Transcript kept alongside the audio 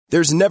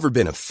There's never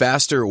been a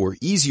faster or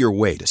easier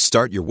way to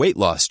start your weight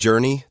loss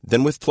journey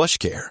than with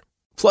PlushCare.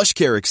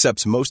 PlushCare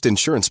accepts most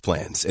insurance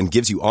plans and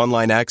gives you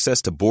online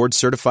access to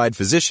board-certified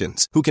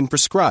physicians who can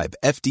prescribe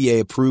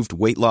FDA-approved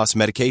weight loss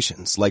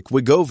medications like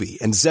Wegovy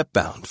and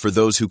Zepbound for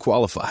those who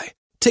qualify.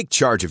 Take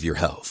charge of your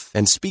health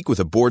and speak with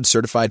a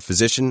board-certified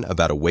physician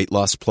about a weight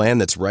loss plan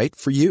that's right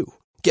for you.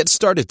 Get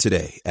started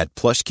today at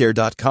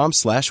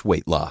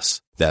plushcare.com/weight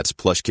loss. That's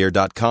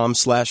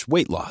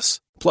plushcare.com/weight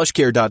loss.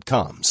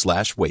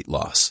 plushcare.com/weight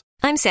loss.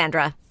 I'm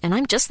Sandra, and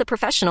I'm just the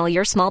professional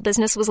your small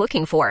business was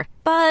looking for.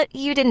 But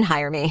you didn't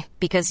hire me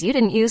because you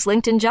didn't use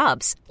LinkedIn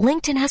Jobs.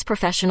 LinkedIn has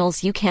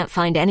professionals you can't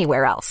find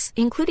anywhere else,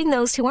 including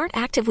those who aren't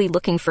actively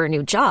looking for a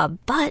new job,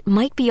 but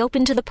might be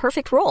open to the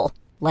perfect role,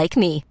 like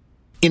me.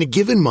 In a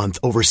given month,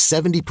 over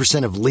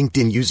 70% of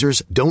LinkedIn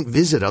users don't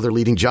visit other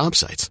leading job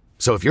sites.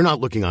 So if you're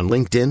not looking on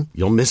LinkedIn,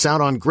 you'll miss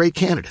out on great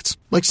candidates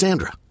like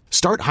Sandra.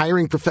 Start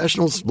hiring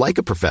professionals like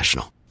a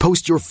professional.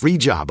 Post your free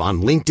job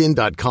on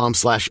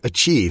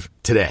linkedin.com/achieve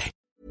today.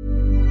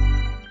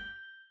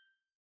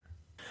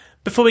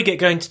 Before we get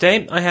going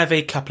today, I have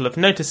a couple of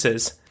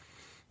notices.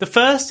 The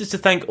first is to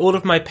thank all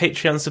of my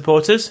Patreon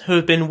supporters who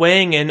have been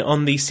weighing in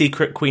on the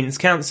Secret Queen's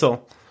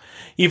Council.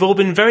 You've all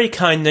been very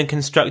kind and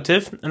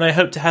constructive, and I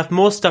hope to have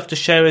more stuff to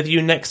share with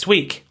you next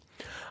week.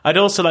 I'd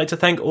also like to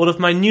thank all of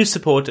my new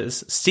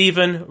supporters,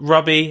 Stephen,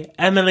 Robbie,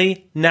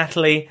 Emily,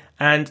 Natalie,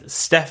 and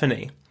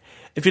Stephanie.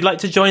 If you'd like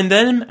to join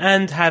them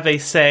and have a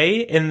say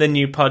in the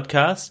new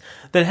podcast,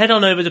 then head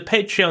on over to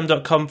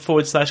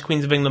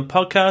patreon.com/Queens of England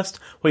podcast,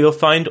 where you'll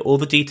find all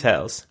the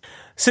details.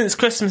 Since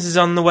Christmas is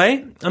on the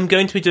way, I'm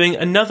going to be doing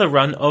another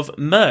run of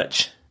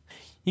merch.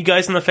 You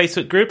guys on the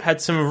Facebook group had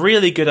some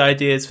really good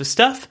ideas for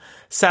stuff.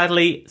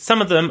 Sadly,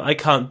 some of them I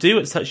can't do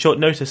at such short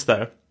notice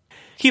though.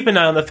 Keep an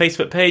eye on the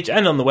Facebook page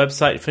and on the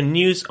website for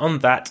news on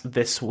that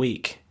this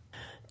week.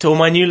 To all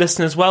my new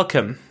listeners,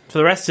 welcome. For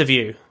the rest of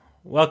you,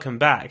 welcome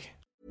back.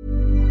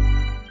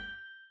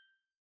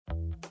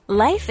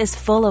 Life is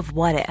full of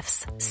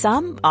what-ifs.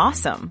 Some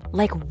awesome,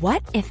 like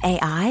what if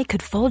AI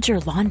could fold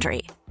your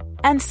laundry?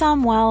 And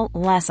some, well,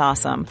 less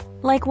awesome,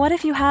 like what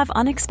if you have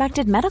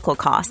unexpected medical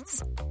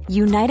costs?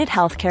 United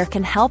Healthcare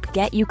can help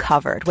get you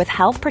covered with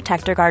Health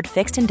Protector Guard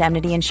fixed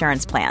indemnity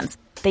insurance plans.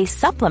 They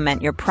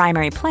supplement your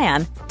primary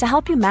plan to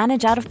help you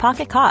manage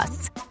out-of-pocket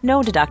costs.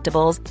 No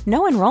deductibles,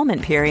 no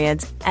enrollment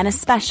periods, and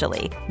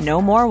especially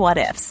no more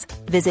what-ifs.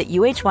 Visit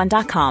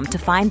uh1.com to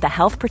find the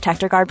Health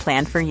Protector Guard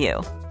plan for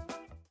you.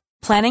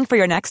 Planning for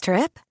your next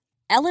trip?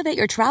 Elevate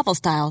your travel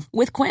style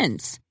with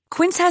Quince.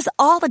 Quince has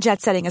all the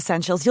jet-setting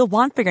essentials you'll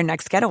want for your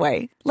next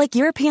getaway, like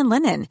European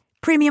linen,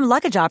 premium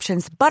luggage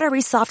options,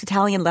 buttery soft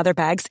Italian leather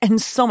bags,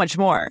 and so much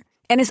more.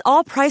 And is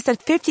all priced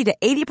at 50 to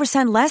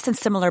 80% less than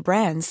similar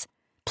brands.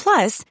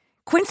 Plus,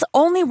 Quince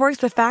only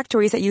works with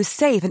factories that use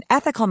safe and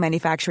ethical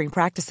manufacturing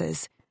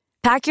practices.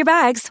 Pack your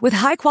bags with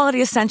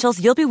high-quality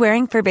essentials you'll be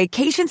wearing for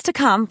vacations to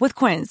come with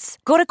Quince.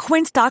 Go to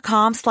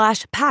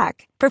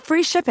quince.com/pack for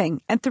free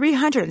shipping and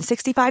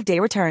 365-day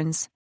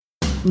returns.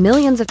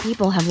 Millions of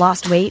people have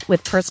lost weight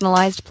with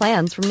personalized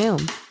plans from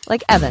Noom.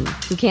 Like Evan,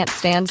 who can't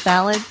stand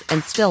salads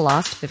and still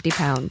lost 50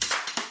 pounds.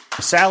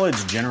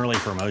 Salads generally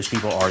for most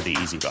people are the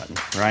easy button,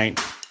 right?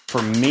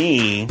 For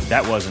me,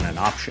 that wasn't an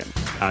option.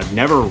 I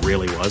never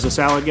really was a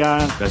salad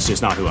guy. That's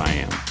just not who I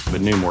am.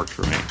 But Noom worked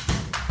for me.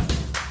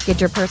 Get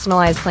your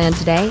personalized plan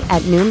today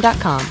at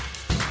Noom.com.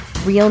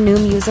 Real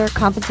Noom user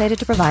compensated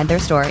to provide their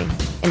story.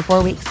 In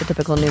 4 weeks, the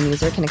typical Noom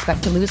user can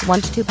expect to lose 1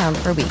 to 2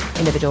 pounds per week.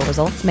 Individual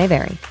results may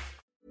vary.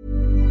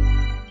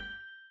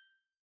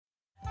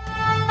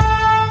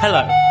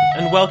 Hello,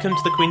 and welcome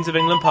to the Queens of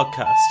England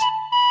podcast.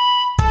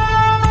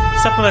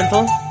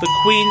 Supplemental, The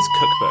Queen's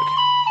Cookbook.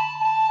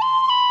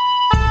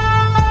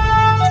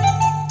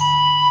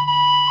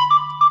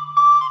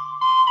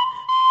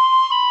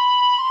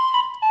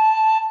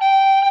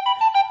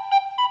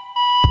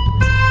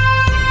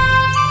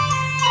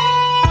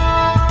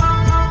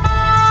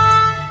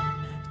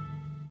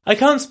 I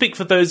can't speak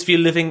for those of you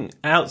living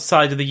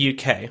outside of the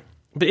UK,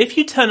 but if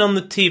you turn on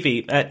the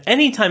TV at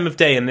any time of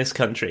day in this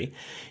country,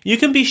 you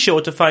can be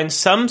sure to find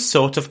some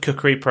sort of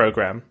cookery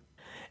programme.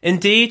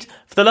 Indeed,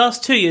 for the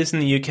last 2 years in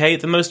the UK,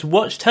 the most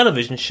watched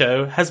television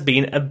show has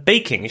been a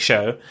baking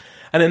show,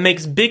 and it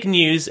makes big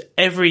news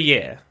every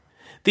year.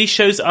 These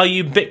shows are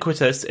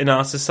ubiquitous in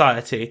our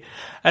society,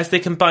 as they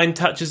combine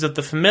touches of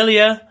the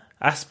familiar,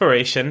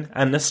 aspiration,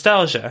 and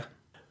nostalgia.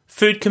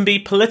 Food can be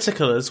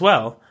political as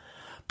well.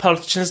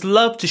 Politicians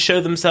love to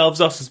show themselves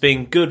off as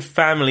being good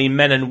family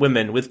men and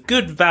women with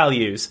good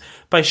values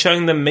by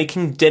showing them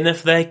making dinner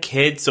for their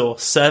kids or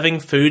serving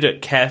food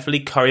at carefully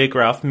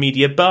choreographed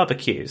media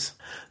barbecues.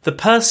 The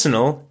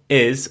personal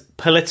is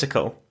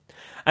political,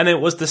 and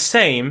it was the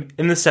same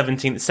in the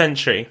 17th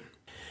century.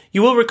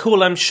 You will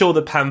recall, I'm sure,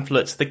 the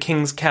pamphlet The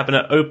King's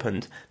Cabinet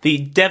Opened, the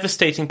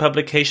devastating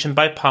publication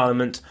by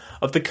Parliament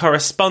of the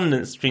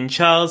correspondence between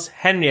Charles,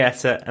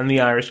 Henrietta and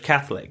the Irish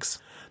Catholics.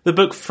 The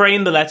book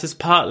framed the letters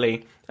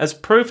partly as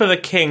proof of a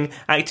king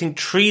acting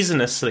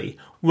treasonously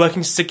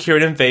working to secure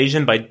an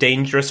invasion by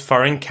dangerous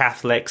foreign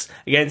Catholics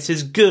against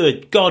his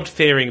good,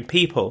 God-fearing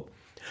people,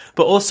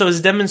 but also as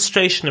a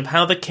demonstration of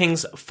how the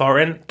king's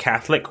foreign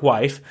Catholic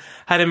wife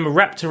had him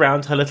wrapped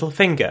around her little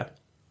finger.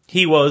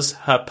 He was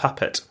her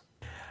puppet.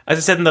 As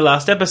I said in the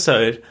last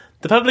episode,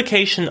 the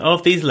publication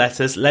of these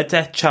letters led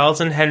to Charles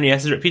and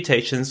Henrietta's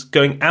reputations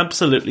going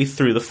absolutely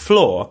through the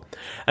floor,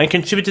 and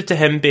contributed to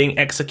him being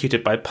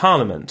executed by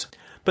Parliament.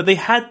 But they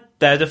had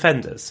their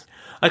defenders.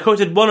 I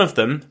quoted one of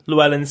them,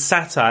 Llewellyn's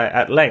satire,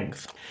 at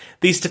length.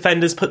 These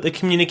defenders put the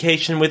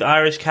communication with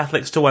Irish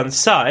Catholics to one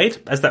side,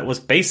 as that was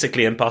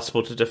basically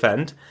impossible to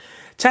defend,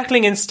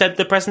 tackling instead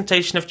the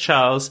presentation of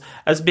Charles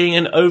as being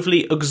an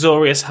overly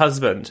uxorious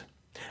husband,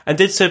 and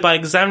did so by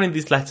examining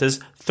these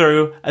letters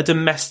through a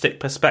domestic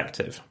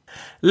perspective.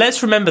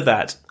 Let's remember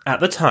that, at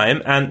the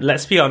time, and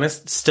let's be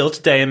honest, still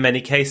today in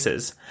many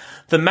cases,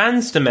 the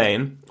man's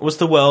domain was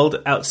the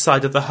world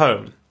outside of the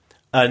home,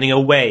 earning a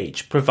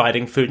wage,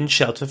 providing food and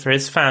shelter for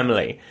his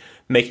family,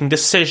 making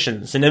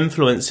decisions and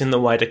influencing the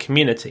wider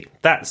community,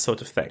 that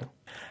sort of thing.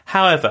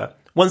 However,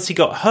 once he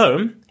got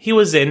home, he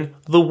was in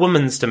the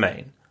woman's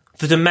domain,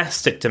 the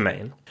domestic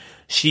domain.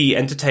 She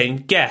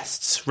entertained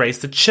guests,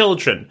 raised the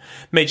children,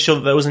 made sure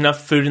that there was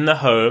enough food in the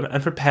home,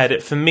 and prepared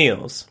it for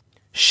meals.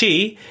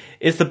 She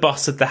is the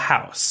boss of the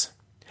house.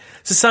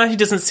 Society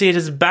doesn't see it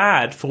as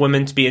bad for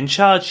women to be in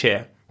charge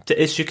here,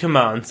 to issue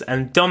commands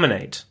and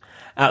dominate.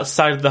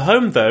 Outside of the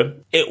home, though,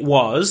 it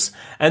was,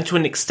 and to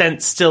an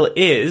extent still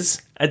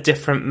is, a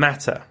different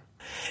matter.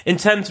 In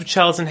terms of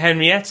Charles and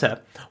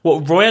Henrietta,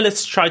 what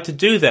royalists tried to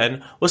do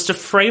then was to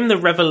frame the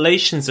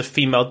revelations of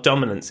female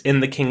dominance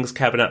in the King's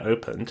Cabinet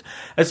Opened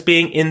as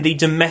being in the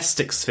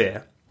domestic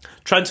sphere,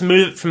 trying to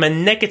move it from a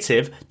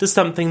negative to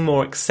something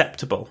more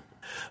acceptable.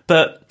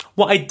 But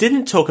what I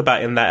didn't talk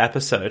about in that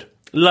episode,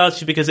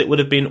 largely because it would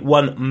have been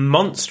one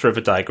monster of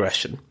a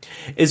digression,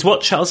 is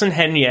what Charles and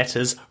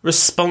Henrietta's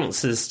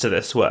responses to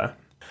this were.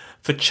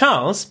 For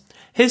Charles,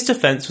 his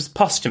defence was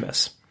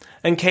posthumous,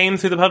 and came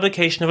through the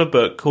publication of a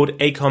book called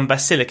Acon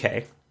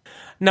Basilicae.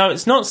 Now,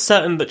 it's not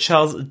certain that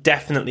Charles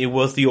definitely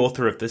was the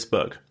author of this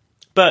book,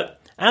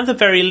 but at the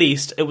very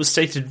least, it was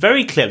stated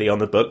very clearly on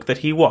the book that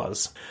he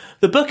was.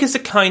 The book is a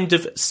kind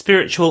of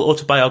spiritual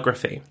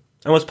autobiography,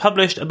 and was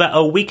published about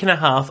a week and a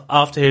half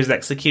after his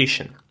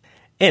execution.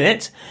 In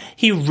it,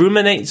 he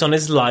ruminates on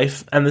his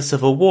life and the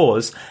civil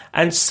wars,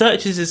 and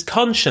searches his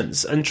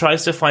conscience and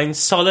tries to find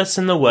solace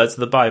in the words of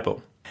the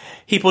Bible.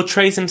 He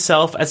portrays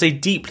himself as a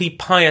deeply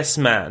pious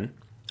man,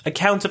 a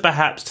counter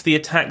perhaps to the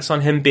attacks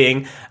on him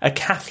being a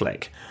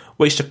Catholic,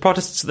 which to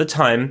Protestants at the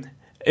time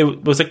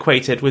it was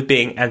equated with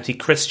being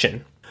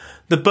anti-Christian.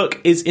 The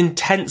book is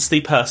intensely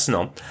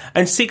personal,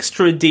 and seeks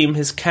to redeem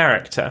his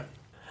character.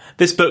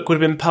 This book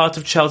would have been part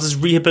of Charles's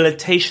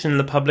rehabilitation in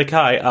the public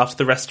eye after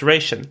the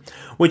Restoration,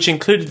 which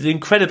included,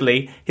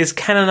 incredibly, his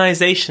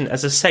canonization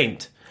as a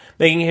saint,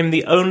 making him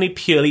the only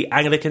purely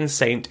Anglican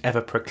saint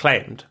ever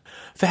proclaimed.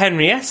 For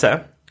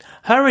Henrietta,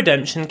 her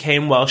redemption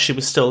came while she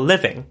was still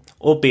living,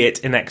 albeit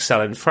in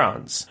exile in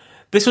France.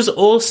 This was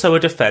also a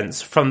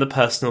defence from the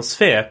personal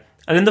sphere,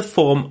 and in the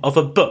form of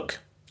a book,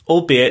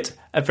 albeit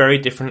a very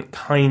different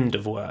kind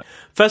of work.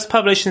 First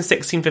published in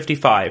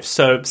 1655,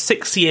 so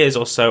 6 years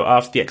or so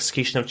after the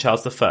execution of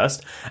Charles I,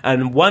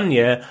 and 1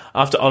 year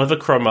after Oliver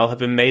Cromwell had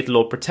been made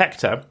Lord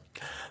Protector,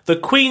 The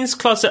Queen's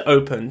Closet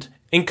Opened,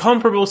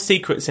 Incomparable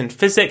Secrets in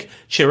Physic,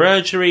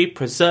 Chirurgery,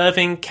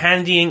 Preserving,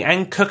 Candying,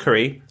 and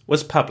Cookery,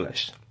 was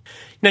published.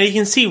 Now you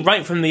can see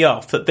right from the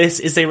off that this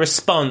is a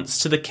response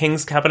to The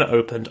King's Cabinet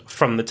Opened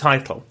from the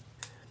title.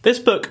 This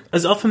book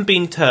has often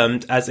been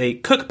termed as a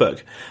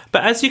cookbook,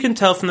 but as you can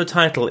tell from the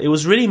title, it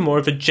was really more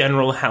of a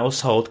general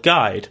household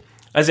guide,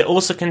 as it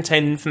also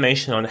contained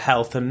information on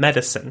health and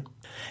medicine.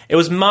 It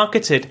was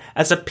marketed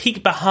as a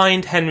peek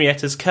behind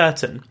Henrietta's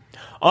curtain,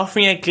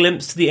 offering a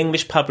glimpse to the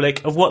English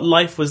public of what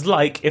life was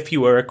like if you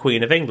were a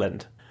Queen of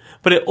England.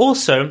 But it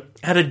also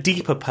had a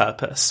deeper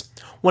purpose,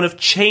 one of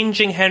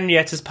changing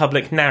Henrietta's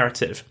public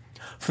narrative,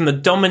 from the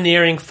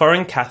domineering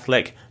foreign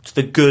Catholic to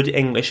the good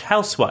English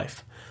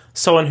housewife,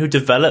 someone who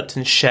developed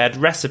and shared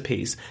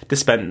recipes,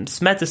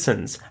 dispensed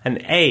medicines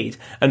and aid,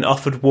 and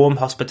offered warm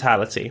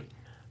hospitality.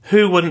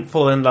 Who wouldn't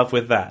fall in love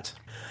with that?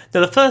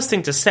 Now, the first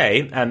thing to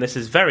say, and this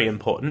is very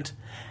important,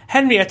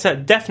 Henrietta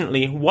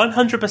definitely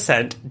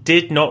 100%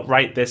 did not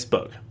write this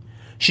book.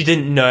 She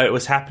didn't know it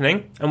was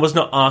happening and was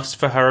not asked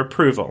for her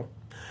approval.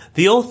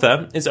 The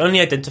author is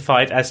only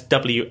identified as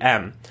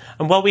W.M.,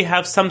 and while we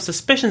have some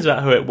suspicions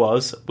about who it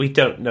was, we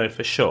don't know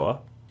for sure.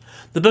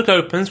 The book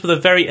opens with a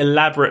very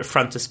elaborate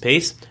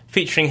frontispiece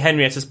featuring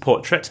Henrietta's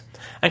portrait,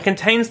 and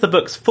contains the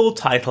book's full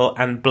title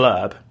and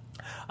blurb.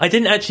 I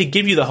didn't actually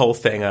give you the whole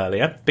thing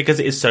earlier,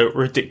 because it is so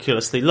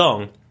ridiculously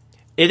long.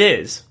 It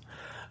is.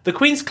 The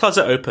Queen's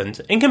Closet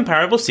Opened,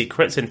 Incomparable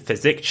Secrets in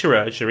Physic,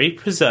 Chirurgery,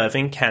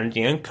 Preserving,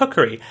 Candying, and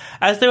Cookery,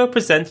 as they were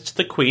presented to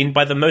the Queen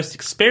by the most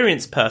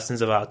experienced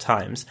persons of our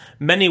times,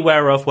 many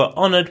whereof were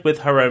honoured with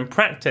her own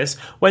practice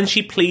when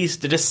she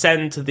pleased to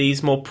descend to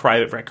these more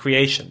private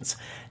recreations,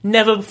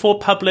 never before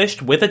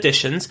published with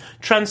additions,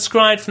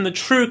 transcribed from the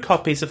true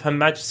copies of Her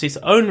Majesty's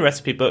own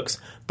recipe books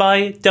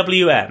by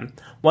W.M.,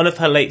 one of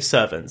her late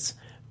servants.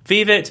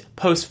 Vivit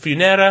post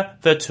funera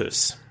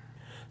virtus.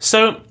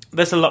 So,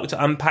 there's a lot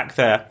to unpack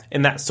there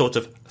in that sort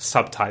of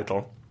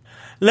subtitle.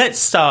 Let's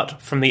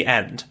start from the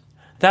end.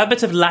 That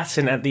bit of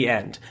Latin at the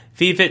end,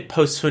 vivit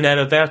post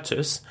funera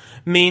virtus,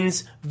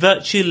 means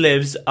virtue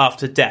lives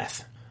after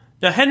death.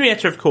 Now,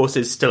 Henrietta, of course,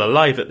 is still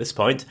alive at this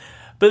point,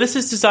 but this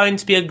is designed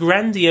to be a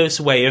grandiose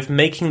way of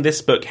making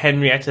this book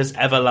Henrietta's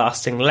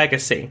everlasting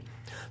legacy,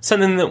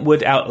 something that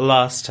would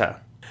outlast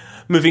her.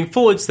 Moving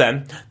forwards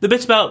then, the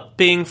bit about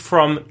being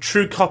from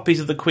true copies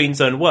of the Queen's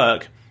own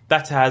work,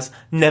 that has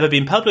never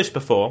been published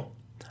before.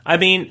 I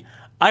mean,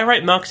 I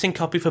write marketing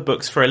copy for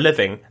books for a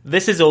living.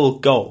 This is all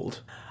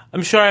gold.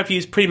 I'm sure I've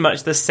used pretty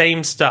much the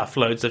same stuff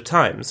loads of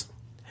times.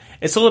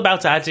 It's all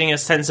about adding a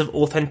sense of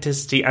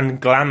authenticity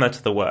and glamour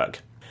to the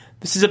work.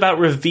 This is about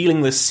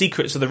revealing the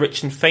secrets of the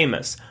rich and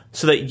famous,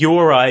 so that you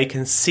or I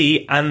can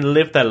see and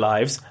live their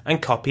lives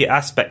and copy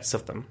aspects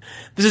of them.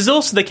 This is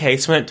also the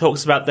case when it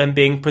talks about them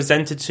being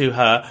presented to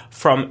her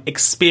from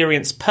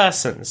experienced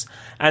persons,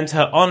 and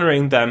her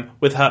honouring them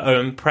with her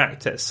own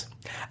practice.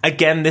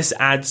 Again, this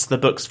adds to the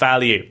book's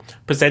value,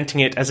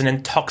 presenting it as an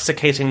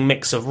intoxicating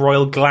mix of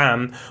royal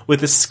glam with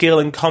the skill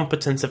and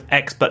competence of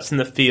experts in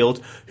the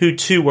field who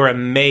too were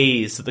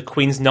amazed at the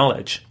Queen's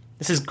knowledge.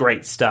 This is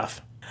great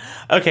stuff.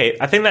 Okay,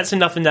 I think that's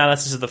enough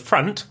analysis of the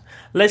front.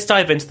 Let's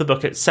dive into the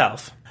book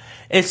itself.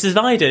 It's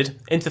divided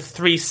into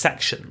 3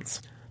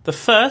 sections. The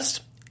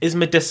first is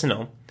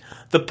medicinal,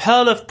 the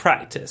pearl of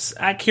practice,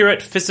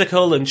 accurate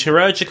physical and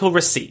chirurgical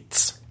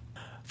receipts.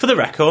 For the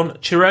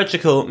record,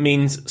 chirurgical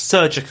means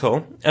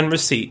surgical, and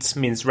receipts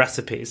means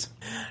recipes.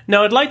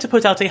 Now, I'd like to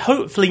put out a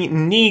hopefully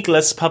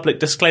needless public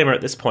disclaimer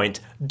at this point.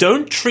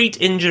 Don't treat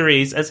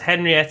injuries as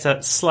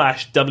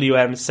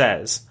Henrietta/WM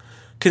says.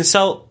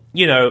 Consult,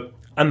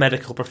 a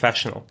medical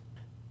professional.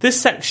 This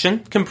section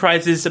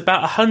comprises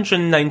about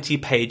 190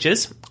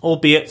 pages,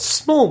 albeit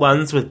small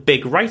ones with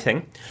big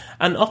writing,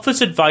 and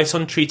offers advice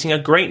on treating a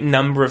great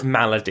number of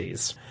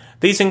maladies.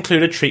 These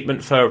include a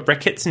treatment for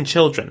rickets in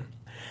children.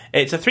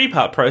 It's a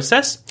 3-part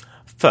process.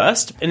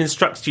 First, it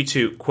instructs you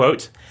to,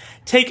 quote,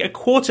 take a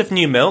quart of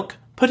new milk,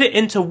 put it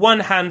into 1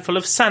 handful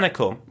of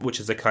sanicle, which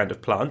is a kind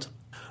of plant,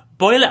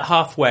 boil it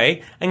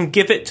halfway, and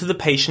give it to the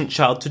patient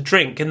child to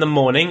drink in the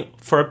morning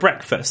for a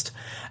breakfast,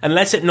 and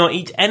let it not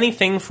eat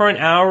anything for an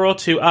hour or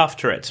 2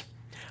 after it.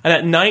 And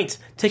at night,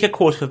 take a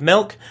quart of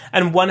milk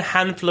and 1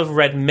 handful of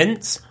red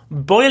mince,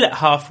 boil it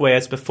halfway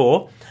as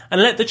before,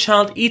 and let the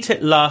child eat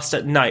it last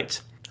at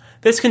night.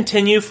 This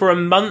continue for a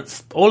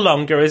month or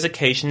longer as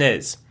occasion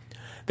is.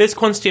 This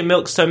quantity of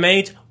milk so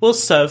made will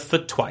serve for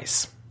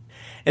twice.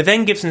 It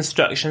then gives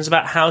instructions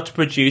about how to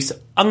produce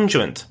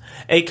unguent,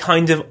 a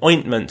kind of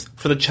ointment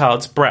for the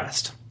child's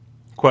breast.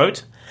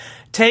 Quote,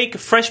 take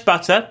fresh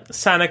butter,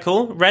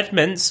 sanicle, red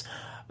mince,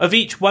 of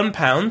each 1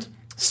 pound,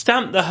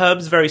 stamp the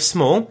herbs very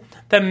small,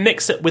 then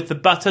mix it with the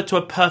butter to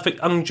a perfect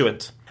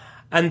unguent,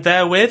 and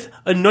therewith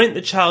anoint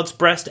the child's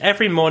breast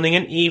every morning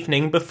and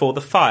evening before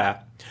the fire.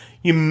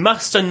 You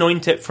must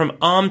anoint it from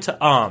arm to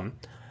arm,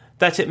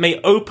 that it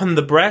may open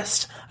the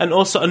breast, and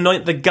also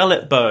anoint the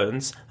gullet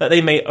bones, that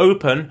they may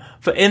open,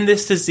 for in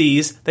this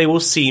disease they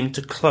will seem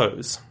to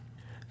close.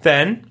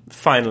 Then,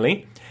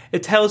 finally,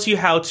 it tells you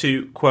how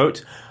to,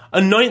 quote,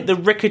 anoint the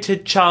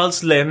ricketed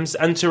child's limbs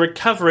and to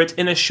recover it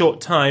in a short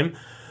time,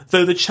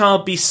 though the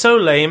child be so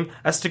lame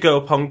as to go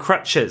upon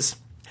crutches.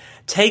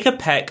 Take a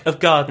peck of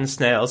garden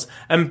snails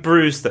and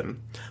bruise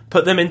them,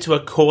 put them into a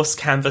coarse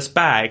canvas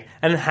bag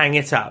and hang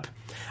it up,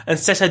 and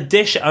set a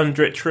dish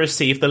under it to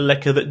receive the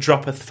liquor that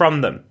droppeth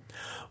from them,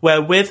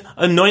 wherewith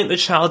anoint the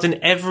child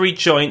in every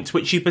joint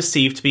which you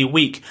perceive to be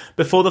weak,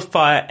 before the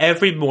fire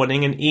every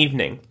morning and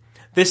evening.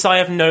 This I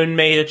have known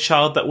made a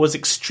child that was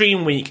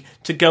extreme weak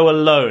to go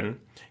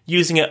alone,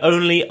 using it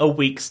only a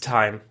week's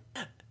time.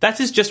 That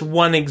is just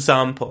one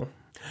example.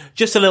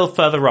 Just a little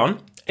further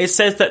on, it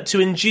says that to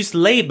induce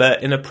labour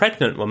in a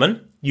pregnant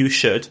woman, you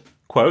should,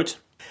 quote,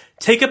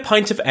 take a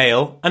pint of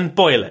ale and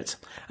boil it,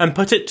 and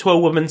put it to a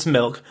woman's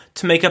milk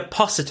to make a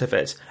posset of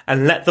it,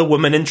 and let the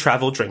woman in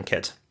travel drink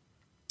it.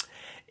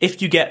 If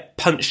you get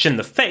punched in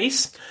the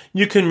face,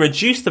 you can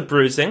reduce the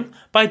bruising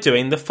by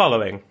doing the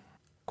following.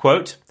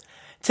 Quote,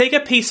 take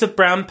a piece of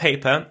brown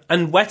paper,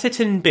 and wet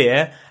it in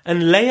beer,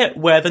 and lay it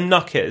where the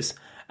knock is,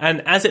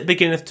 and as it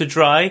beginneth to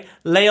dry,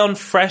 lay on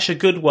fresh a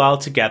good while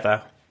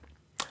together.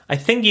 I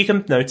think you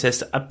can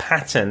notice a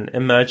pattern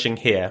emerging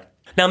here.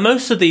 Now,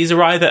 most of these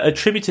are either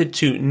attributed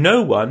to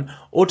no one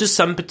or to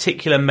some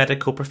particular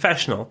medical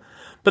professional,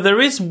 but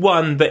there is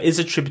one that is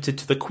attributed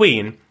to the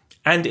Queen,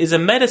 and is a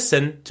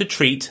medicine to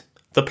treat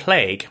the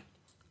plague.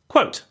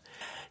 Quote,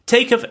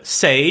 take of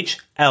sage,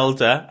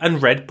 elder,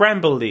 and red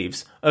bramble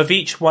leaves, of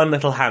each 1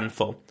 little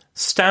handful.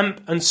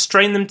 Stamp and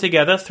strain them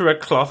together through a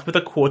cloth with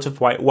a quart of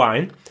white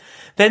wine.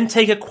 Then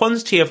take a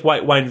quantity of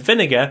white wine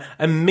vinegar,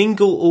 and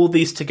mingle all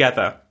these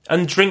together,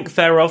 and drink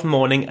thereof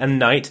morning and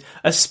night,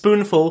 a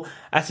spoonful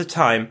at a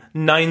time,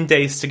 9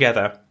 days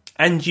together.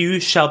 and you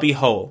shall be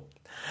whole.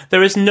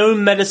 There is no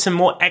medicine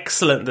more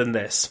excellent than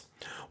this.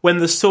 When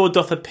the sore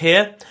doth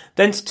appear,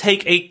 then to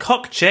take a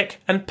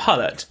cock-chick and pull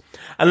it,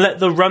 and let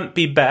the rump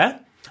be bare,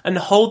 and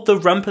hold the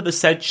rump of the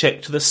said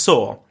chick to the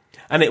sore,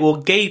 and it will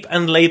gape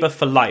and labour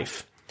for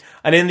life,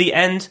 and in the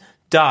end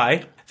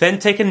die. Then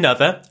take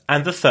another,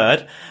 and the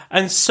third,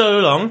 and so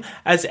long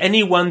as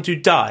any one do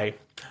die.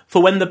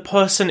 For when the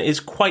person is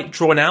quite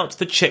drawn out,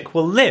 the chick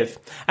will live,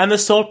 and the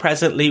sore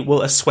presently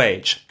will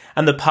assuage,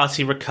 and the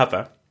party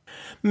recover.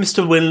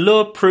 Mr.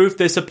 Winlow proved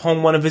this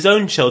upon one of his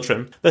own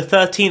children. The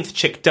 13th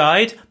chick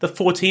died, the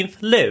 14th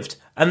lived,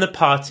 and the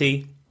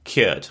party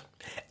cured.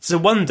 It's a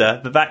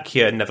wonder that that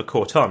cure never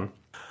caught on.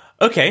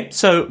 Okay,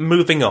 so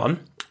moving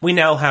on, we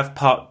now have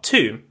part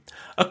 2.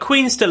 A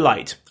Queen's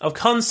Delight of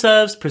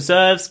conserves,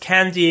 preserves,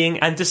 candying,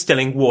 and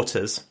distilling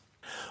waters.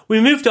 We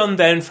moved on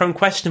then from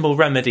questionable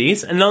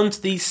remedies and on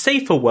to the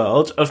safer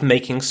world of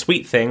making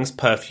sweet things,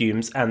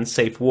 perfumes, and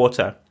safe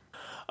water.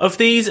 Of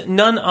these,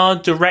 none are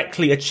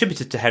directly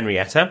attributed to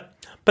Henrietta,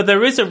 but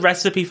there is a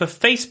recipe for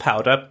face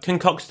powder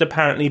concocted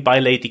apparently by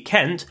Lady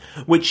Kent,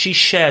 which she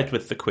shared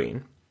with the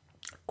Queen.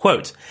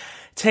 Quote,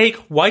 take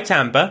white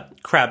amber,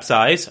 crab's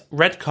eyes,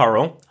 red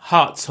coral,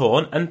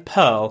 hartshorn, and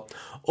pearl,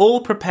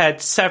 all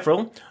prepared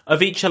several,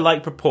 of each a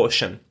like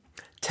proportion.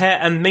 Tear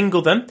and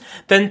mingle them,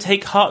 then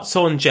take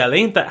hartshorn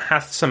jelly that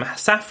hath some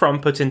saffron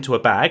put into a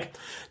bag,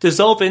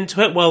 dissolve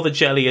into it while the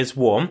jelly is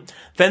warm,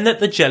 then let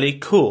the jelly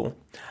cool,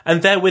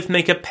 and therewith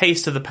make a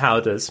paste of the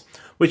powders,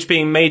 which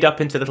being made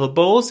up into little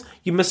balls,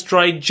 you must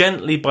dry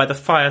gently by the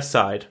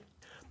fireside.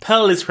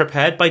 Pearl is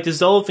prepared by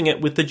dissolving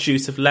it with the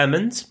juice of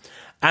lemons,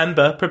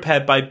 amber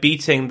prepared by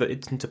beating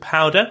it into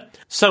powder,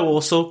 so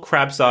also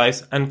crab's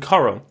eyes and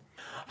coral.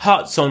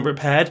 Hartshorn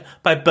prepared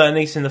by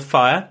burning it in the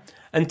fire,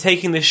 and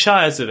taking the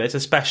shires of it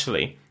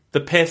especially, the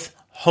pith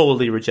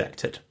wholly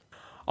rejected.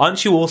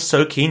 Aren't you all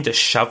so keen to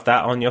shove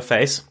that on your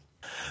face?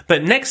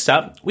 But next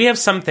up, we have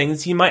some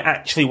things you might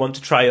actually want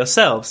to try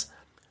yourselves.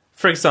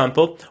 For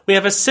example, we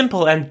have a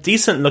simple and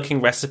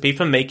decent-looking recipe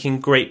for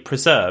making grape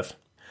preserve.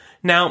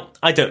 Now,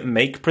 I don't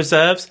make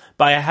preserves,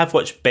 but I have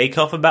watched Bake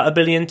Off about 1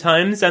 billion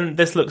times, and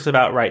this looks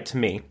about right to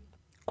me.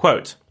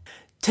 Quote,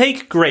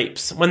 take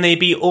grapes when they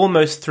be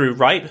almost through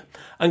ripe,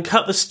 and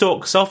cut the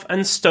stalks off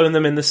and stone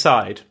them in the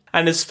side.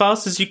 And as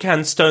fast as you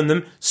can stone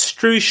them,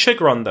 strew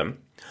sugar on them.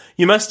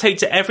 You must take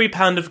to every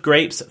pound of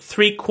grapes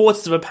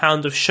 3/4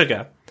 pound of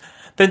sugar.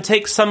 Then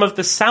take some of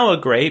the sour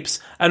grapes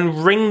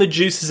and wring the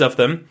juices of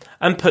them,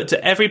 and put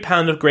to every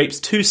pound of grapes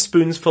 2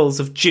 spoonfuls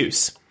of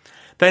juice.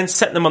 Then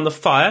set them on the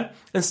fire,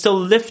 and still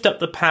lift up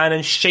the pan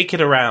and shake it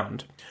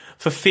around,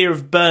 for fear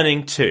of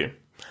burning too.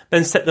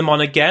 Then set them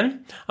on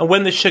again, and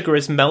when the sugar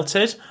is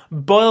melted,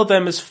 boil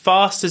them as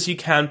fast as you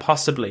can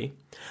possibly.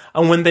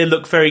 And when they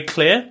look very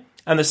clear,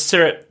 and the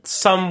syrup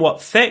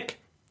somewhat thick,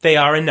 they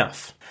are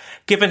enough.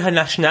 Given her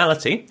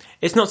nationality,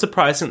 it's not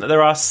surprising that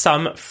there are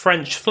some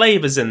French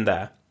flavours in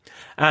there.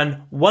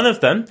 And one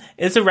of them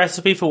is a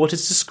recipe for what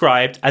is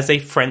described as a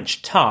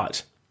French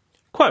tart.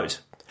 Quote,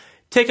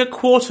 take a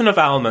quartern of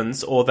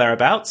almonds, or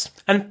thereabouts,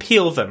 and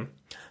peel them.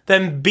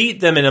 Then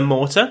beat them in a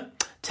mortar.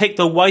 Take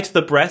the white of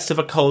the breast of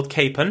a cold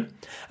capon,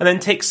 and then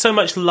take so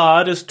much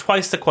lard as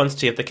twice the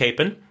quantity of the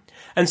capon,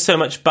 and so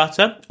much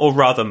butter, or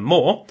rather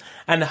more,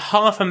 and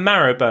half a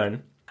marrow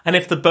bone. And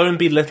if the bone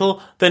be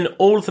little, then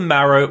all the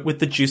marrow with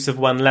the juice of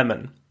 1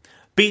 lemon.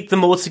 Beat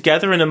them all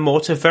together in a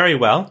mortar very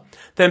well,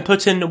 then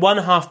put in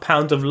 1/2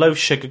 pound of loaf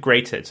sugar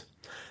grated.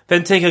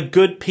 Then take a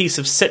good piece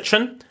of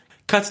citron,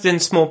 cut it in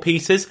small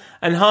pieces,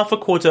 and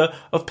 1/4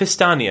 of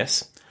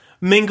pistachios.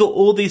 Mingle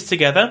all these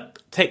together,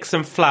 take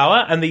some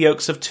flour and the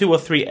yolks of 2 or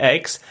 3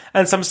 eggs,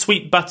 and some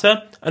sweet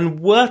butter, and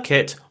work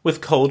it with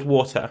cold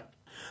water.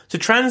 To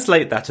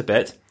translate that a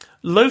bit,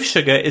 loaf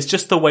sugar is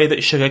just the way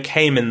that sugar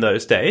came in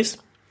those days.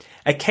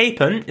 A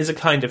capon is a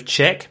kind of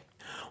chick.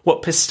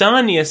 What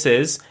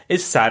pistachios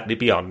is sadly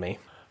beyond me.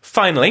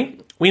 Finally,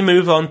 we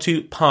move on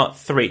to part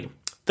 3.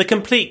 The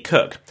complete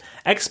cook,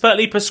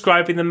 expertly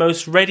prescribing the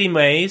most ready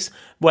ways,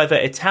 whether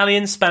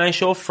Italian,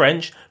 Spanish or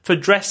French, for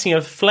dressing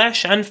of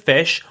flesh and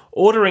fish,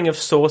 ordering of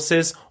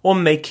sauces, or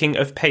making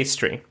of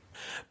pastry.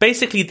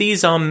 Basically,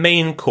 these are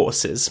main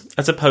courses,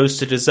 as opposed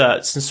to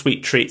desserts and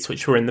sweet treats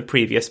which were in the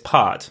previous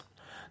part.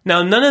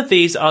 Now, none of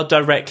these are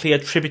directly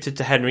attributed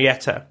to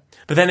Henrietta,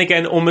 but then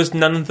again, almost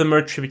none of them are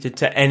attributed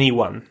to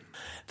anyone.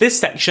 This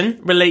section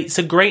relates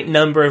a great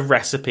number of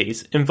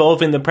recipes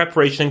involving the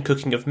preparation and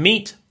cooking of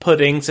meat,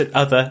 puddings, and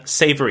other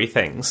savoury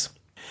things.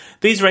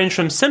 These range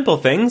from simple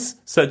things,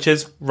 such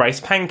as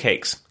rice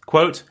pancakes.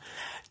 Quote,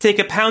 take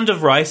a pound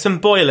of rice and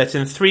boil it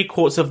in 3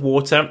 quarts of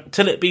water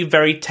till it be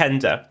very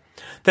tender.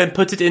 Then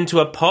put it into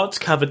a pot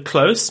covered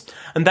close,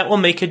 and that will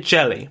make a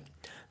jelly.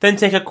 Then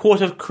take a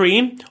quart of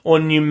cream or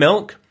new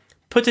milk,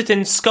 put it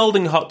in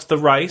scalding hot to the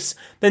rice,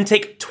 then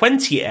take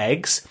 20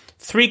 eggs,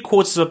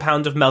 3/4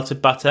 pound of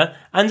melted butter,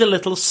 and a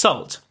little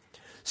salt.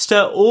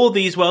 Stir all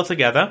these well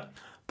together.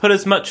 Put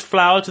as much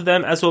flour to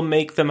them as will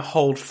make them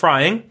hold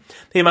frying.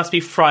 They must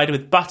be fried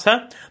with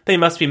butter. They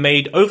must be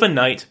made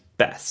overnight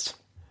best.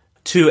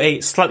 to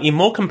a slightly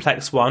more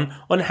complex one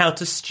on how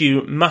to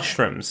stew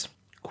mushrooms.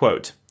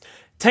 Quote,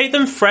 "Take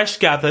them fresh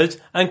gathered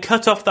and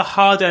cut off the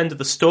hard end of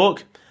the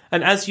stalk,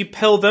 and as you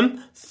peel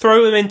them,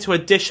 throw them into a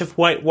dish of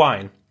white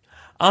wine.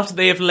 After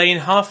they have lain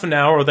half an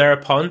hour or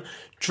thereupon,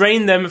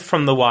 drain them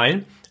from the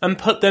wine and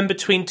put them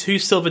between 2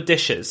 silver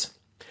dishes.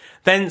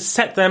 Then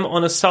set them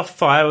on a soft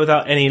fire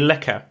without any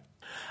liquor.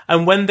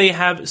 And when they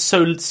have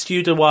so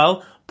stewed a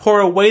while, pour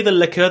away the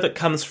liquor that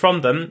comes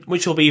from them,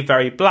 which will be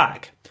very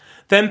black.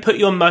 Then put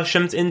your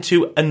mushrooms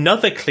into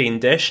another clean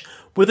dish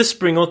with a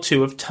sprig or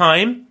 2 of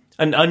thyme,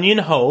 an onion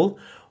whole,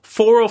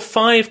 4 or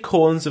 5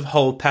 corns of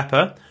whole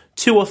pepper,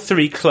 2 or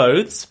 3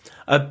 cloves,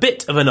 a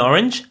bit of an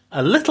orange,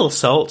 a little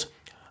salt,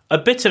 a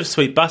bit of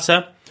sweet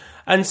butter,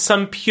 and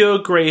some pure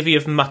gravy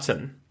of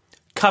mutton.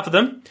 Cover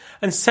them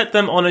and set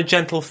them on a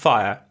gentle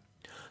fire.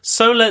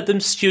 So let them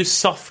stew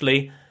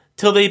softly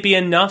till they be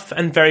enough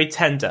and very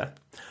tender.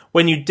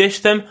 When you dish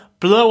them,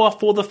 blow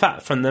off all the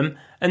fat from them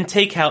and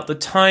take out the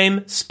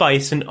thyme,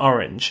 spice, and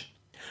orange.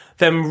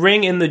 Then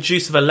wring in the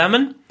juice of a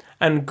lemon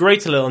and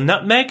grate a little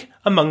nutmeg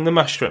among the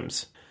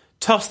mushrooms.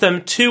 Toss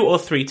them 2 or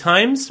 3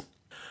 times,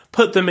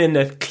 put them in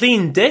a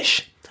clean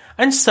dish,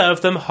 and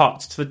serve them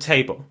hot to the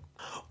table,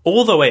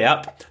 all the way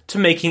up to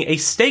making a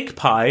steak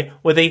pie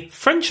with a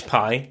French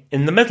pie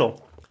in the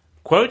middle."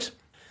 Quote,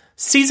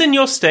 "Season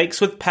your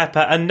steaks with pepper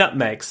and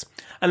nutmegs,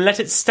 and let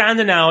it stand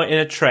an hour in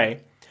a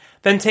tray.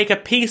 Then take a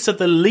piece of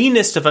the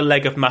leanest of a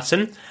leg of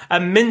mutton,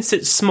 and mince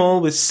it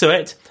small with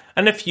suet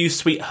and a few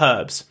sweet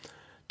herbs,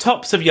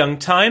 tops of young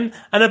thyme,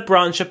 and a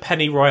branch of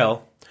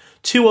pennyroyal,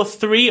 2 or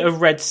 3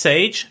 of red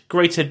sage,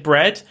 grated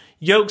bread,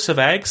 yolks of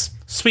eggs,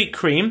 sweet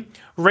cream,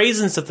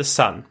 raisins of the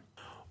sun.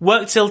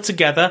 Work till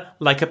together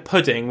like a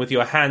pudding with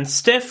your hands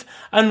stiff,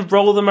 and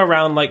roll them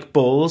around like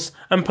balls,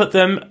 and put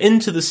them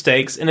into the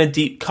steaks in a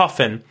deep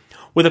coffin,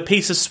 with a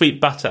piece of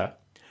sweet butter.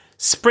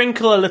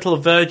 Sprinkle a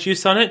little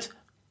verjuice on it,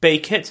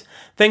 bake it,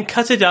 then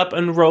cut it up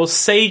and roll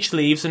sage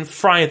leaves and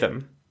fry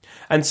them,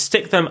 and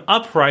stick them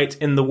upright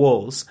in the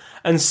walls,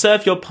 and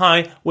serve your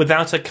pie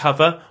without a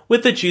cover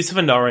with the juice of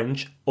an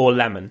orange or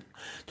lemon."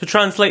 To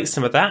translate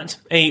some of that,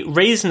 a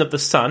raisin of the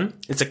sun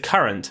is a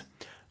currant.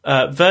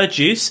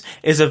 Verjuice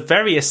is a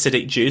very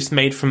acidic juice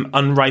made from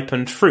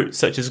unripened fruit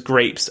such as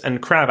grapes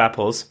and crab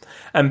apples,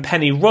 and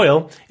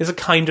pennyroyal is a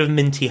kind of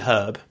minty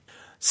herb.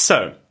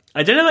 So,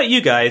 I don't know about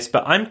you guys,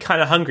 but I'm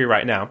kind of hungry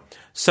right now,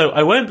 so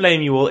I won't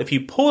blame you all if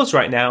you pause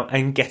right now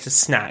and get a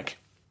snack.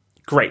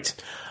 Great.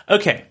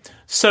 Okay,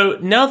 so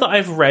now that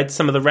I've read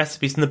some of the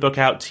recipes in the book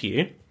out to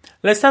you,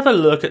 let's have a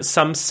look at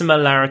some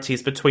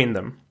similarities between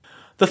them.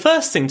 The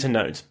first thing to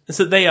note is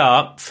that they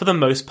are, for the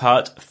most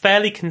part,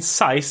 fairly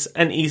concise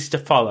and easy to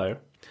follow.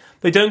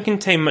 They don't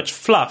contain much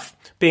fluff,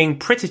 being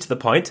pretty to the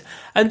point,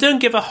 and don't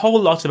give a whole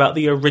lot about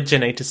the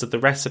originators of the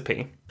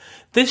recipe.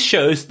 This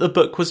shows that the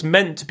book was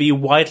meant to be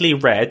widely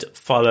read,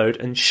 followed,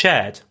 and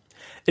shared.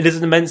 It is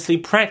an immensely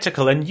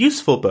practical and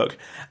useful book,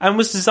 and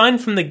was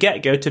designed from the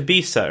get-go to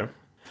be so.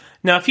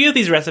 Now, a few of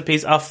these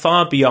recipes are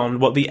far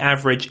beyond what the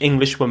average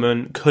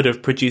Englishwoman could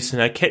have produced in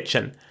her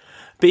kitchen,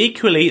 but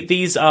equally,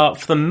 these are,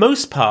 for the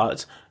most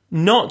part,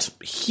 not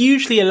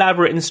hugely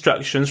elaborate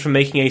instructions for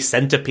making a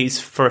centerpiece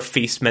for a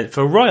feast meant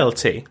for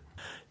royalty.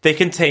 They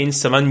contain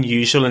some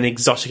unusual and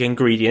exotic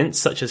ingredients,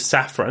 such as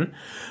saffron,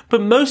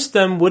 but most of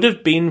them would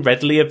have been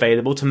readily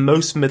available to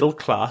most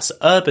middle-class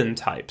urban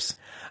types.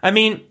 I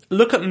mean,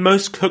 look at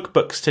most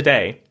cookbooks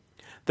today.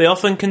 They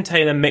often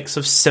contain a mix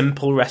of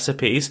simple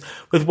recipes,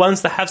 with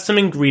ones that have some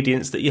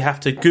ingredients that you have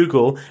to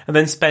Google and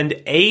then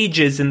spend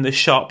ages in the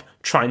shop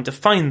trying to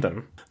find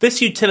them.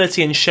 This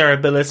utility and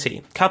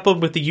shareability,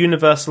 coupled with the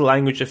universal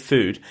language of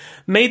food,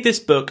 made this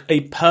book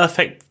a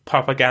perfect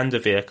propaganda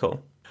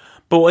vehicle.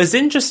 But what is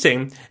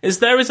interesting is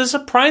there is a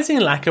surprising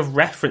lack of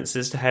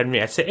references to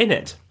Henrietta in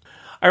it.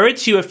 I read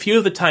to you a few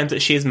of the times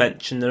that she is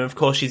mentioned, and of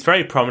course she's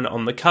very prominent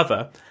on the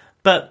cover,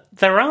 but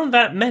there aren't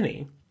that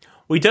many.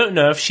 We don't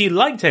know if she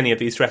liked any of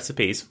these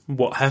recipes,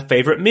 what her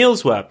favourite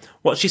meals were,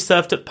 what she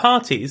served at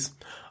parties,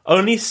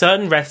 only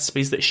certain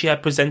recipes that she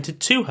had presented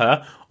to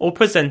her or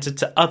presented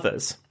to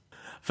others.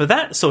 For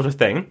that sort of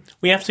thing,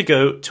 we have to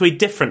go to a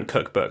different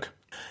cookbook.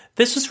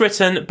 This was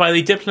written by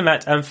the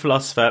diplomat and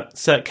philosopher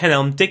Sir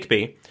Kenelm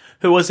Digby,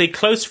 who was a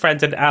close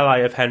friend and ally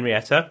of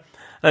Henrietta,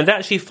 and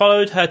actually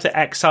followed her to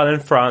exile in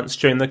France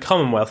during the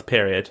Commonwealth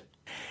period.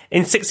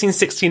 In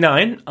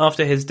 1669,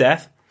 after his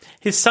death,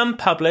 his son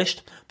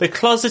published The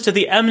Closet of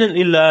the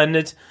Eminently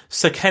Learned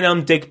Sir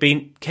Kenelm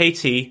Digby,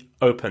 KT,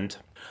 opened.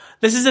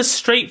 This is a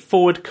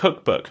straightforward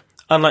cookbook,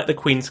 unlike the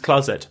Queen's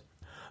Closet.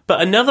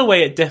 But another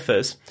way it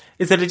differs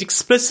is that it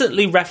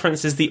explicitly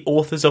references the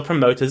authors or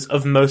promoters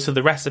of most of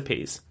the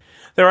recipes.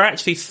 There are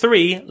actually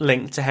 3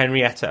 linked to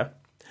Henrietta.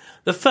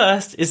 The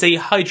first is a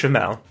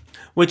hydromel,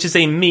 which is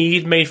a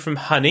mead made from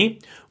honey,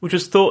 which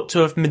was thought to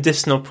have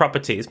medicinal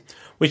properties,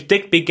 which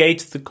Digby gave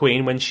to the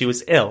Queen when she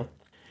was ill.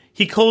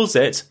 He calls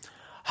it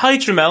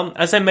hydromel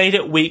as I made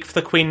it weak for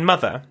the Queen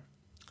Mother.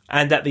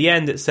 And at the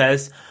end it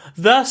says,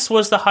 "Thus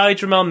was the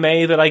hydromel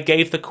made that I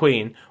gave the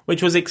Queen,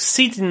 which was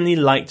exceedingly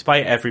liked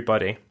by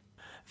everybody."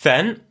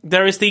 Then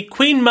there is the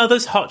Queen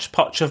Mother's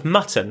Hotchpotch of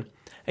Mutton,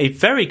 a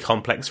very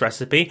complex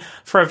recipe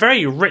for a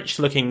very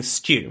rich-looking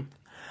stew.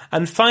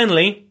 And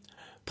finally,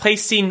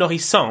 Précis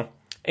Nourrisson,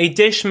 a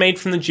dish made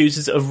from the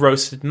juices of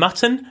roasted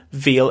mutton,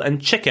 veal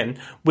and chicken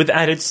with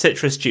added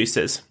citrus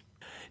juices.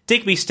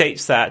 Digby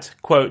states that,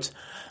 quote,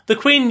 "The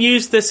Queen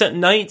used this at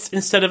night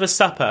instead of a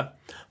supper,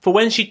 for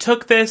when she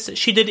took this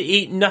she did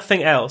eat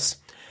nothing else.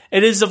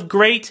 It is of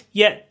great,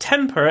 yet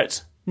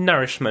temperate,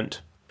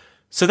 nourishment."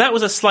 So that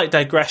was a slight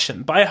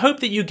digression, but I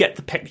hope that you get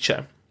the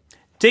picture.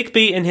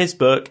 Digby in his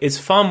book is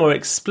far more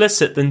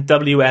explicit than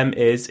WM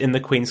is in The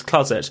Queen's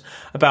Closet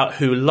about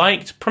who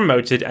liked,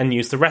 promoted and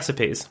used the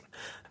recipes.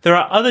 There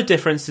are other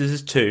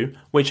differences too,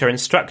 which are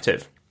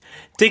instructive.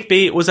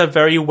 Digby was a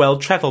very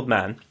well-travelled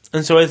man,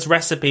 and so his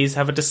recipes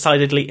have a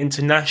decidedly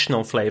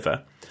international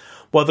flavour.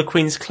 While The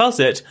Queen's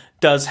Closet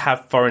does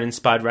have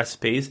foreign-inspired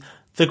recipes,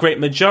 the great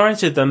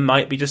majority of them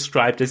might be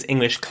described as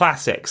English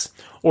classics,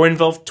 or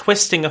involve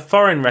twisting a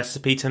foreign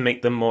recipe to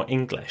make them more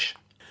English.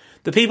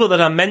 The people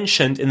that are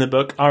mentioned in the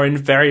book are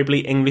invariably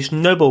English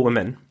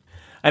noblewomen,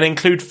 and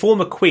include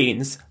former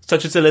queens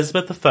such as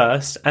Elizabeth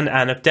I and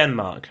Anne of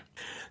Denmark.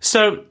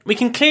 So we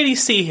can clearly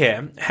see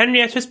here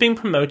Henrietta is being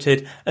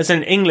promoted as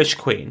an English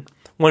queen,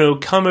 one who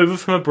had come over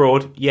from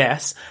abroad,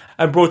 yes,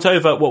 and brought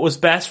over what was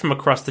best from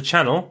across the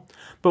Channel,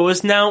 but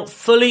was now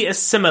fully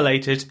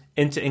assimilated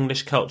into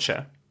English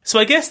culture. So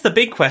I guess the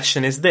big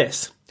question is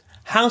this: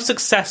 how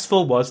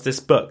successful was this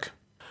book?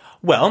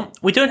 Well,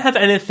 we don't have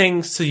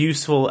anything so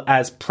useful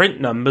as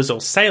print numbers or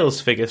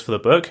sales figures for the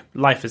book.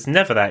 Life is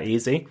never that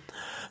easy.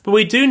 But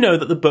we do know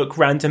that the book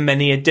ran to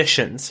many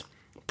editions,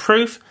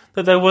 proof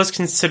that there was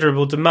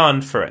considerable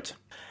demand for it.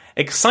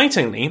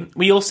 Excitingly,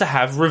 we also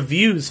have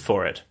reviews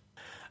for it.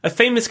 A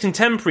famous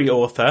contemporary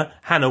author,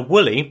 Hannah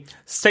Woolley,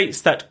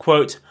 states that,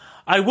 quote,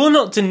 "I will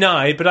not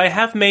deny, but I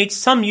have made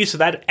some use of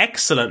that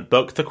excellent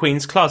book, The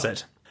Queen's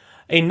Closet."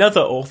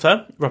 Another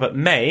author, Robert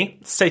May,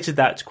 stated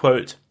that,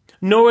 quote,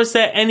 "Nor is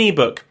there any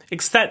book,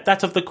 except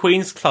that of The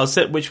Queen's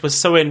Closet, which was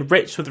so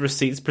enriched with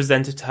receipts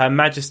presented to Her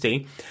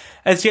Majesty,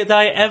 as yet that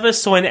I ever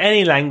saw in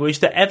any language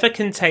that ever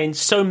contained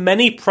so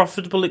many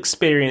profitable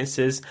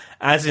experiences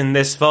as in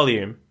this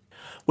volume."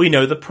 We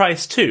know the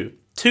price too,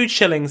 2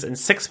 shillings and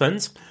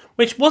 6pence,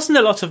 which wasn't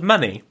a lot of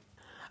money,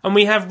 and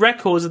we have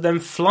records of them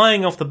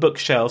flying off the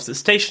bookshelves at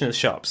stationers'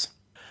 shops.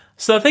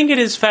 So I think it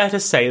is fair to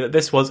say that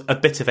this was a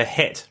bit of a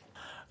hit.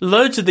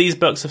 Loads of these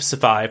books have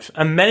survived,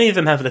 and many of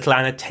them have little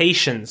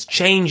annotations,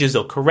 changes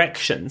or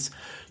corrections,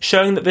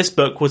 showing that this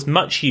book was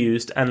much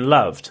used and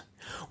loved.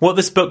 What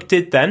this book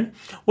did then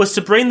was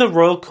to bring the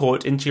royal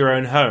court into your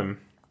own home.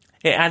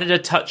 It added a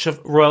touch of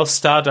royal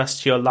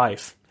stardust to your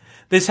life.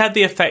 This had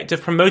the effect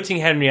of promoting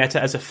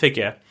Henrietta as a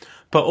figure,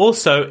 but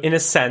also, in a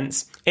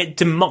sense, it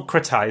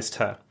democratized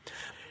her,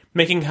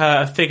 making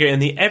her a figure in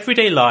the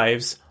everyday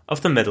lives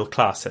of the middle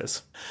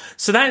classes.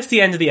 So that's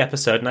the end of the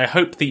episode, and I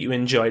hope that you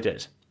enjoyed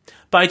it.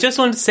 But I just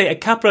wanted to say a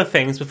couple of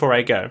things before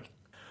I go.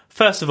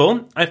 First of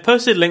all, I've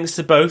posted links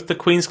to both The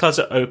Queen's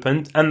Closet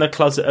Opened and The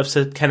Closet of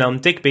Sir Kenelm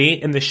Digby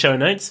in the show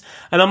notes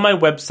and on my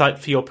website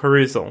for your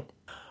perusal.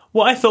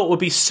 What I thought would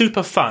be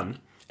super fun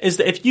is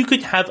that if you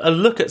could have a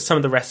look at some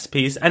of the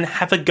recipes and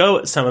have a go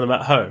at some of them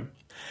at home.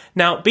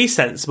 Now, be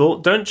sensible,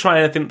 don't try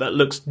anything that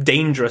looks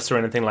dangerous or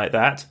anything like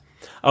that.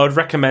 I would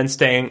recommend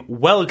staying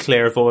well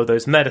clear of all of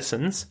those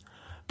medicines,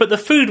 but the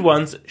food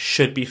ones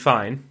should be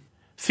fine.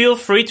 Feel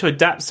free to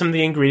adapt some of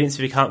the ingredients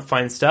if you can't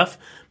find stuff,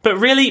 but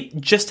really,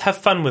 just have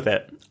fun with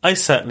it. I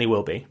certainly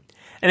will be.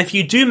 And if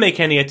you do make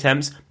any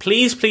attempts,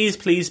 please, please,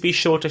 please be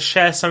sure to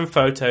share some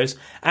photos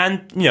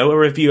and, a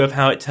review of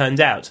how it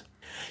turned out.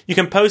 You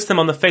can post them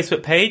on the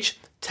Facebook page,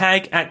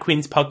 tag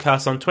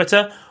 @QueensPodcast on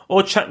Twitter,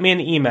 or chuck me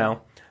an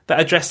email. That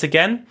address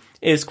again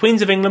is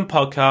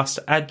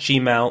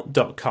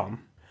queensofenglandpodcast@gmail.com.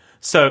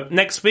 So,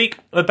 next week,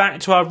 we're back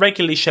to our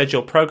regularly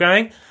scheduled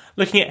programming,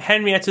 looking at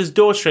Henrietta's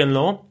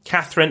daughter-in-law,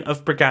 Catherine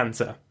of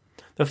Braganza,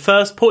 the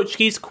first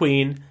Portuguese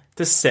queen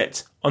to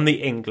sit on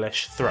the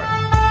English throne.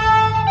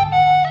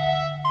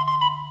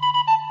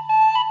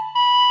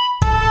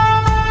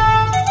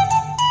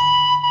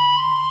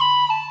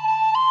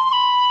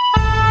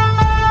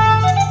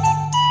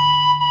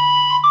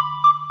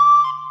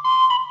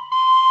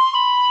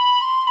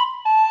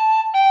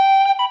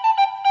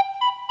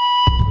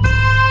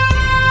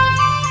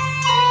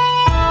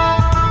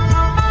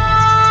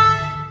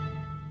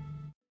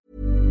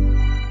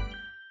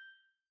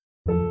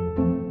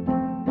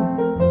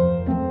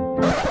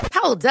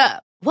 Hold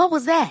up. What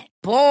was that?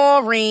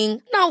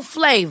 Boring. No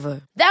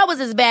flavor. That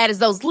was as bad as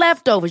those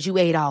leftovers you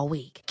ate all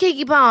week.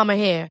 Keke Palmer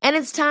here, and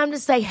it's time to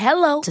say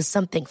hello to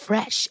something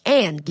fresh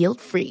and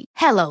guilt-free.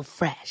 Hello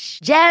Fresh.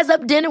 Jazz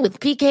up dinner with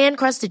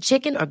pecan-crusted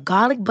chicken or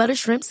garlic butter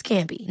shrimp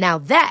scampi. Now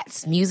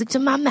that's music to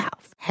my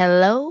mouth.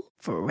 Hello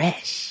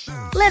Fresh.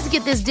 Let's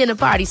get this dinner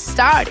party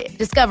started.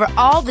 Discover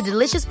all the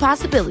delicious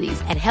possibilities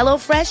at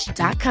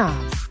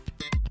HelloFresh.com.